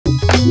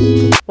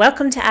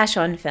Welcome to Ash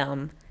on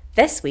Film.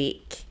 This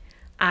week,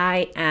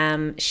 I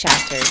am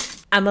shattered.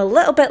 I'm a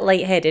little bit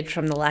lightheaded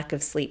from the lack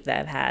of sleep that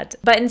I've had.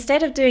 But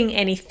instead of doing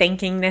any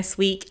thinking this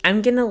week,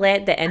 I'm gonna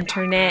let the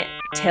internet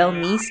tell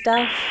me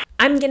stuff.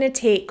 I'm gonna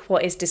take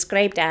what is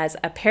described as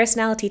a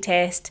personality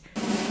test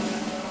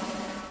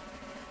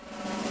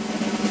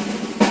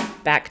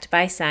backed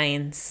by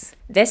science.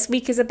 This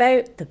week is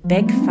about the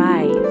Big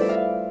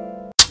Five.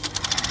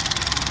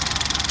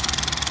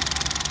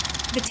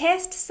 The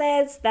test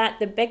says that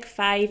the Big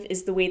Five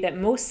is the way that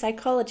most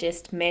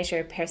psychologists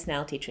measure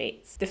personality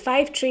traits. The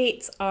 5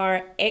 traits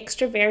are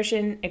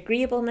extroversion,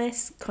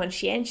 agreeableness,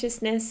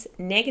 conscientiousness,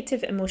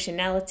 negative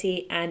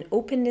emotionality, and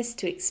openness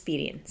to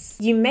experience.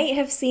 You might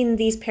have seen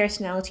these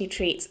personality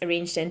traits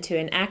arranged into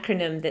an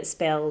acronym that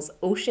spells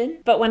OCEAN,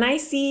 but when I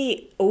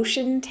see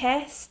OCEAN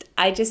test,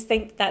 I just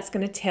think that's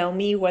going to tell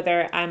me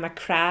whether I'm a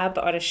crab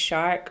or a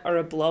shark or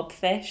a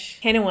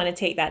blobfish. Kind of want to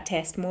take that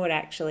test more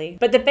actually.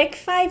 But the Big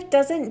Five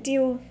doesn't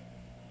deal. What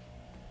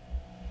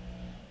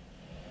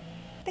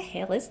the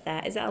hell is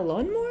that? Is that a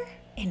lawnmower?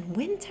 In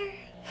winter?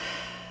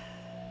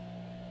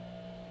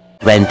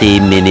 20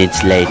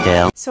 minutes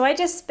later. So I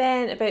just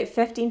spent about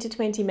 15 to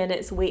 20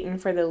 minutes waiting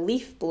for the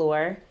leaf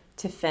blower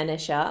to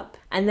finish up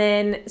and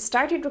then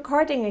started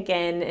recording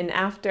again, and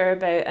after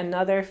about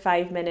another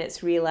 5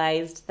 minutes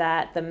realized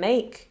that the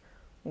mic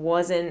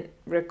wasn't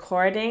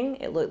recording.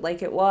 It looked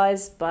like it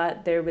was,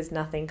 but there was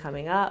nothing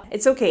coming up.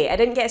 It's okay, I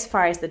didn't get as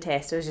far as the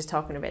test. I was just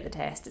talking about the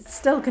test. It's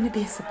still going to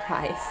be a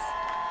surprise.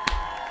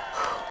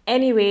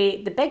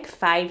 Anyway, the Big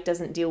Five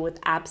doesn't deal with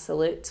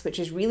absolutes, which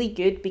is really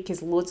good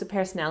because loads of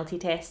personality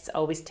tests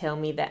always tell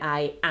me that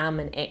I am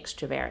an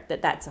extrovert,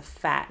 that that's a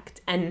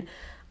fact. And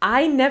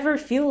I never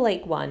feel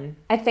like one.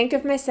 I think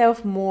of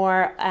myself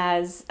more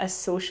as a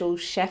social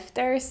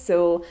shifter,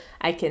 so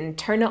I can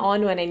turn it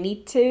on when I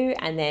need to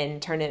and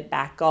then turn it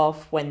back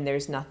off when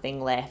there's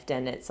nothing left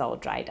and it's all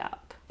dried up.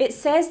 It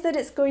says that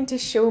it's going to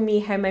show me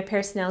how my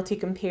personality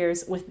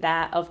compares with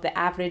that of the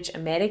average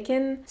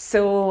American,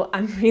 so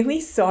I'm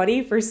really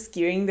sorry for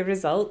skewing the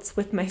results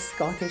with my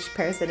Scottish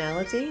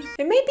personality.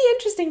 It might be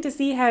interesting to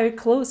see how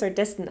close or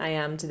distant I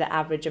am to the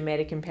average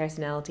American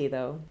personality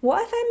though.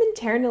 What if I'm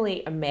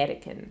internally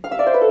American?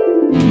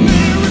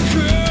 America,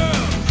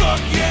 fuck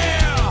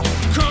yeah,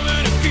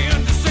 coming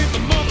again to save the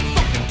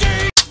motherfucking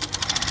day.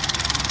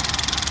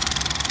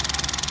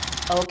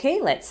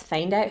 Okay, let's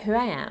find out who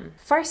I am.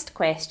 First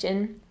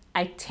question.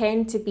 I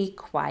tend to be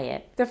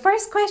quiet. The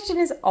first question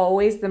is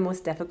always the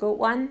most difficult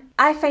one.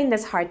 I find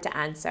this hard to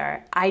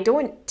answer. I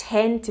don't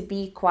tend to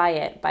be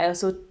quiet, but I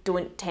also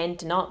don't tend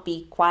to not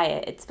be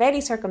quiet. It's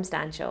very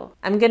circumstantial.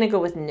 I'm gonna go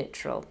with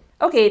neutral.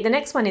 Okay, the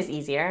next one is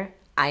easier.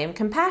 I am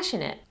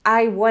compassionate.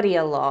 I worry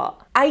a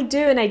lot. I do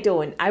and I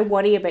don't. I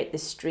worry about the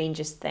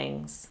strangest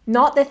things.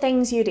 Not the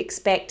things you'd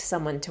expect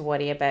someone to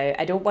worry about.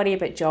 I don't worry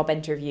about job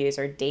interviews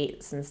or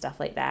dates and stuff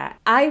like that.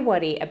 I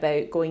worry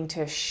about going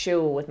to a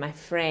show with my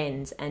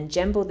friends and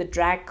Jimbo the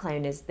drag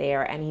clown is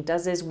there and he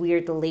does his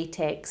weird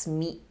latex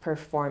meat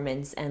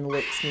performance and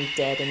looks me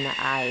dead in the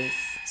eyes.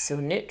 So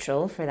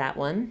neutral for that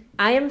one.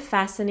 I am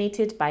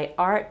fascinated by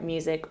art,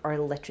 music, or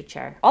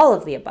literature. All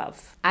of the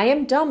above. I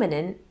am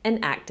dominant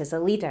and act as a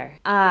leader.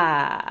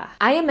 I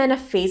am in a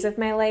phase of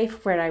my life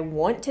where I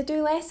want to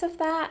do less of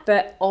that,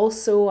 but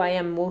also I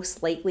am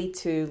most likely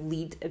to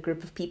lead a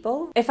group of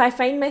people. If I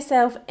find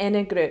myself in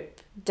a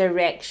group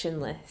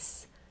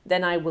directionless,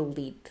 then I will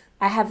lead.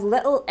 I have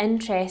little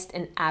interest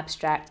in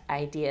abstract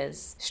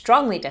ideas.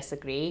 Strongly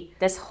disagree.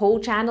 This whole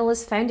channel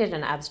is founded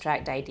on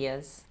abstract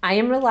ideas. I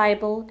am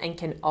reliable and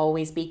can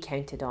always be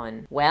counted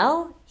on.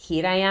 Well,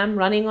 here I am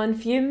running on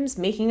fumes,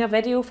 making a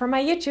video for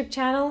my YouTube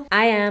channel.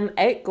 I am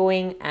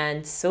outgoing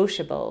and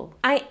sociable.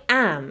 I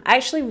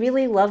actually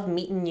really love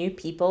meeting new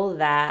people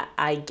that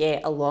I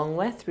get along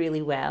with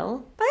really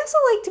well. But I also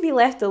like to be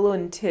left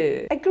alone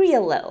too. Agree a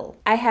little.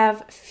 I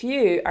have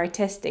few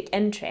artistic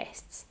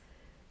interests.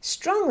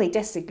 Strongly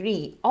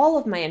disagree. All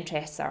of my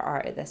interests are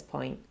art at this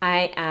point.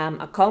 I am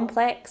a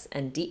complex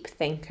and deep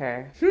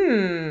thinker.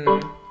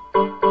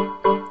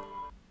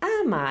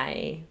 Am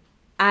I?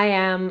 I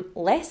am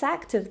less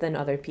active than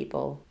other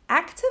people.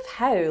 Active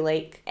how?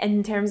 Like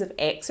in terms of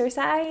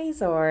exercise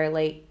or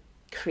like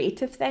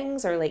creative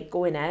things or like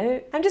going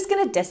out? I'm just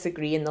gonna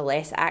disagree in the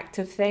less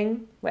active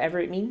thing, whatever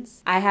it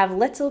means. I have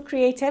little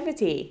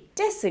creativity.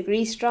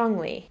 Disagree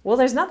strongly. Well,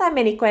 there's not that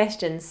many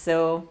questions,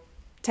 so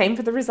time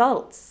for the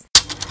results.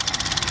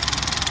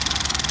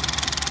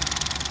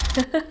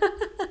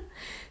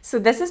 So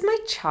this is my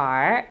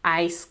chart.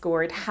 I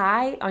scored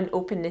high on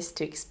openness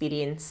to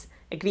experience,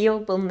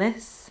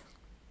 agreeableness,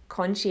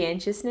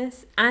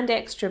 conscientiousness, and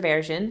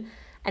extroversion,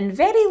 and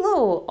very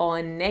low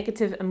on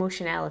negative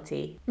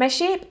emotionality. My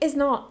shape is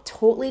not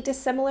totally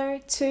dissimilar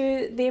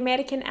to the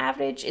American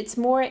average. It's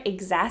more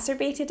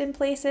exacerbated in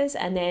places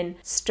and then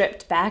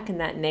stripped back in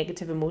that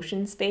negative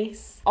emotion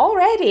space.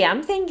 Already,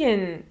 I'm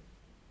thinking,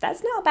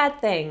 that's not a bad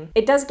thing.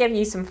 It does give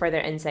you some further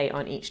insight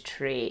on each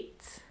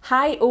trait.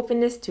 High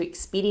openness to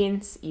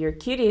experience. Your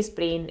curious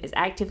brain is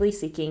actively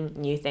seeking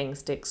new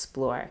things to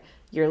explore.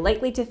 You're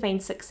likely to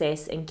find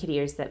success in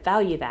careers that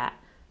value that.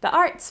 The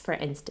arts, for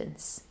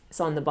instance. It's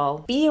on the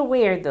ball. Be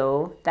aware,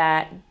 though,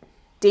 that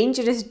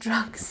dangerous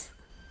drugs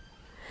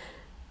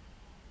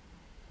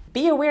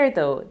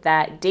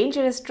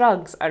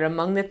are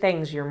among the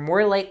things you're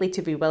more likely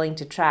to be willing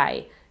to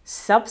try.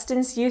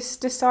 Substance use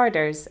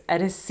disorders are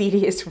a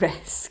serious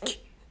risk.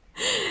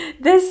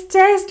 This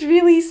test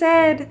really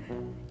said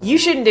you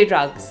shouldn't do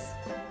drugs.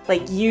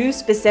 Like, you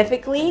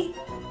specifically?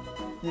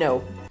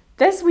 No.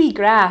 This wee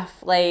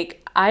graph,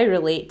 like, I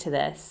relate to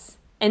this.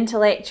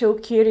 Intellectual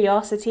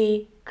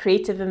curiosity,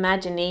 creative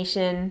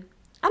imagination.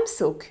 I'm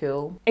so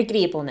cool.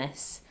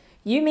 Agreeableness.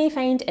 You may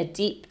find a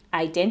deep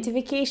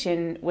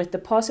identification with the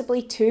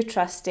possibly too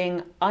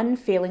trusting,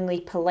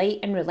 unfailingly polite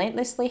and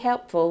relentlessly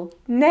helpful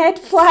Ned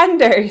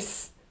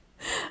Flanders.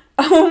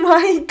 Oh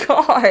my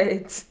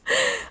god.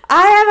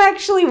 I am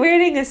actually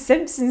wearing a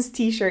Simpsons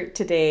t-shirt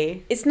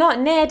today. It's not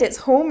Ned, it's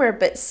Homer,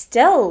 but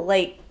still,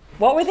 like,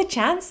 what were the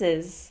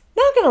chances?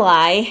 Not gonna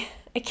lie,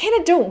 I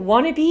kinda don't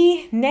want to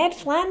be Ned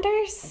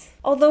Flanders.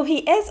 Although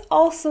he is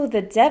also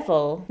the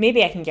devil.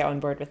 Maybe I can get on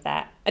board with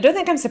that. I don't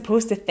think I'm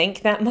supposed to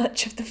think that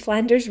much of the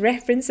Flanders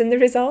reference in the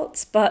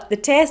results, but the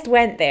test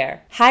went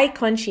there. High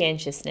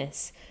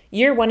conscientiousness.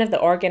 You're one of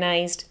the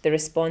organised, the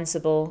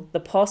responsible, the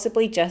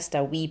possibly just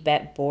a wee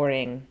bit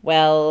boring.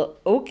 Well,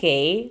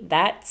 okay,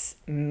 that's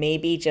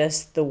maybe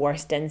just the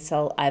worst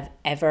insult I've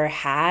ever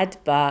had,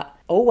 but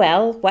oh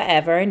well,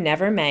 whatever,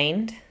 never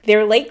mind.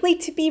 They're likely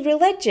to be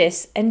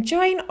religious and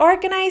join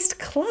organised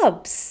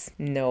clubs.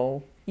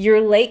 No.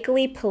 You're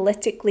likely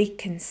politically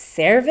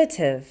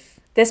conservative.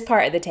 This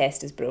part of the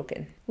test is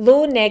broken.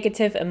 Low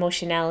negative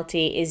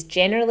emotionality is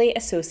generally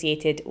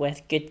associated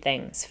with good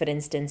things. For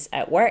instance,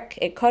 at work,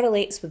 it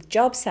correlates with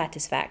job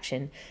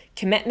satisfaction,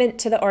 commitment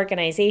to the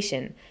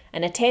organisation,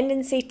 and a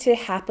tendency to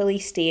happily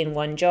stay in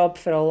one job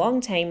for a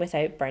long time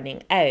without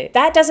burning out.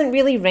 That doesn't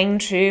really ring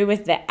true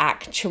with the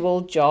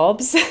actual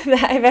jobs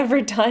that I've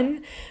ever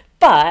done,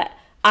 but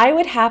I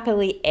would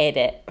happily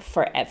edit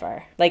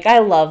forever. Like, I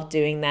love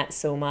doing that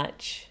so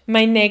much.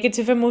 My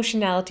negative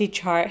emotionality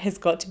chart has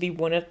got to be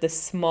one of the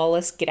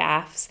smallest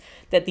graphs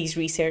that these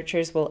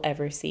researchers will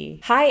ever see.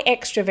 High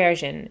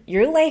extroversion.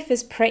 Your life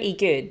is pretty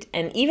good,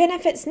 and even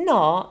if it's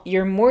not,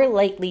 you're more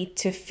likely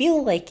to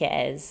feel like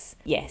it is.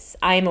 Yes,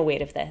 I'm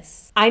aware of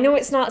this. I know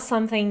it's not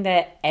something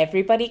that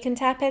everybody can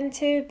tap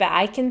into, but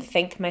I can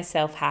think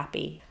myself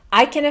happy.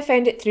 I kind of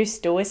found it through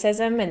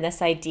Stoicism and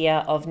this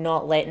idea of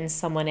not letting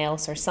someone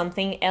else or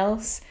something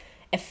else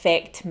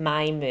affect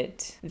my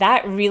mood.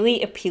 That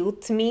really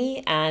appealed to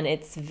me, and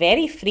it's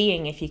very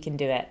freeing if you can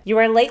do it. You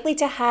are likely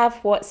to have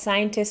what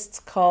scientists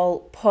call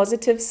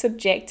positive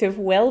subjective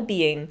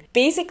well-being.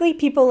 Basically,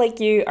 people like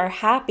you are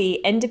happy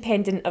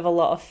independent of a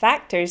lot of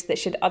factors that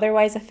should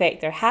otherwise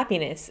affect their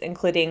happiness,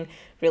 including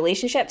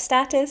relationship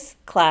status,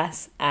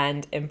 class,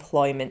 and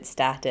employment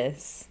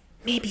status.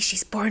 Maybe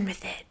she's born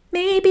with it.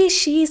 Maybe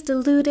she's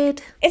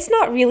deluded. It's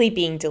not really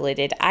being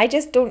deluded. I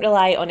just don't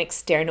rely on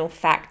external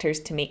factors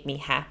to make me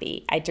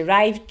happy. I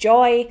derive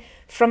joy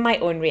from my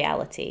own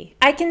reality.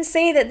 I can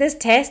say that this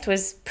test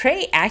was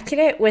pretty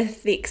accurate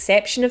with the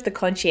exception of the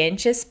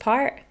conscientious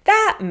part.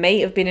 That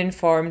might have been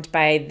informed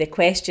by the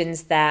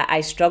questions that I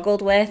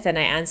struggled with and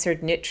I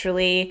answered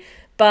neutrally,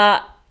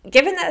 but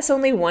given that it's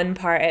only 1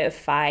 part out of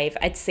 5,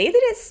 I'd say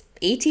that it's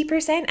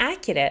 80%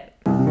 accurate.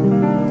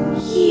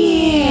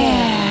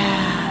 Yeah.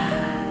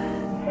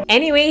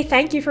 Anyway,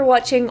 thank you for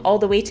watching all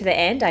the way to the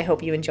end. I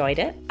hope you enjoyed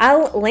it.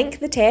 I'll link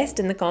the test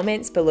in the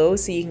comments below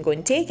so you can go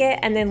and take it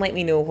and then let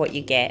me know what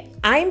you get.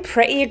 I'm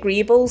pretty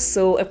agreeable,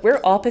 so if we're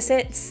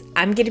opposites,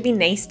 I'm gonna be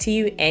nice to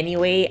you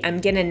anyway.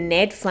 I'm gonna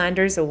Ned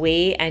Flanders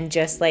away and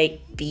just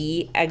like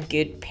be a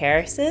good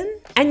person.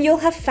 And you'll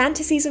have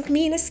fantasies of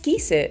me in a ski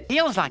suit.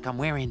 Feels like I'm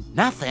wearing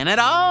nothing at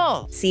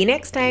all. See you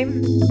next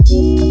time.